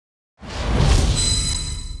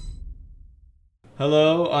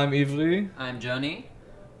Hello, I'm Ivry, I'm Johnny,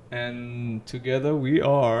 and together we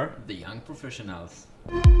are the Young Professionals.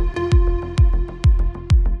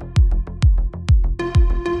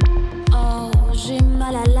 Oh, j'ai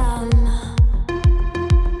mal à l'âme,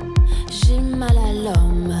 j'ai mal à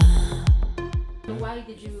l'homme. Why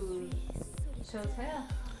did you choose her?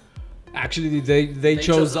 actually they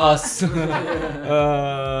chose us. They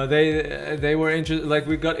were like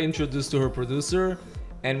we got introduced to her producer,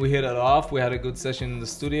 and we hit it off. We had a good session in the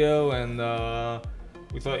studio, and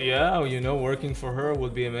we thought, yeah, you know, working for her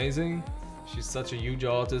would be amazing. She's such a huge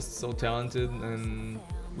artist, so talented, and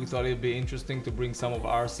we thought it'd be interesting to bring some of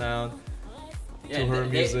our sound to her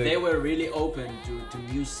music. They were really open to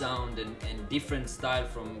new sound and different style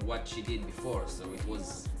from what she did before, so it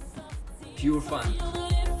was pure fun.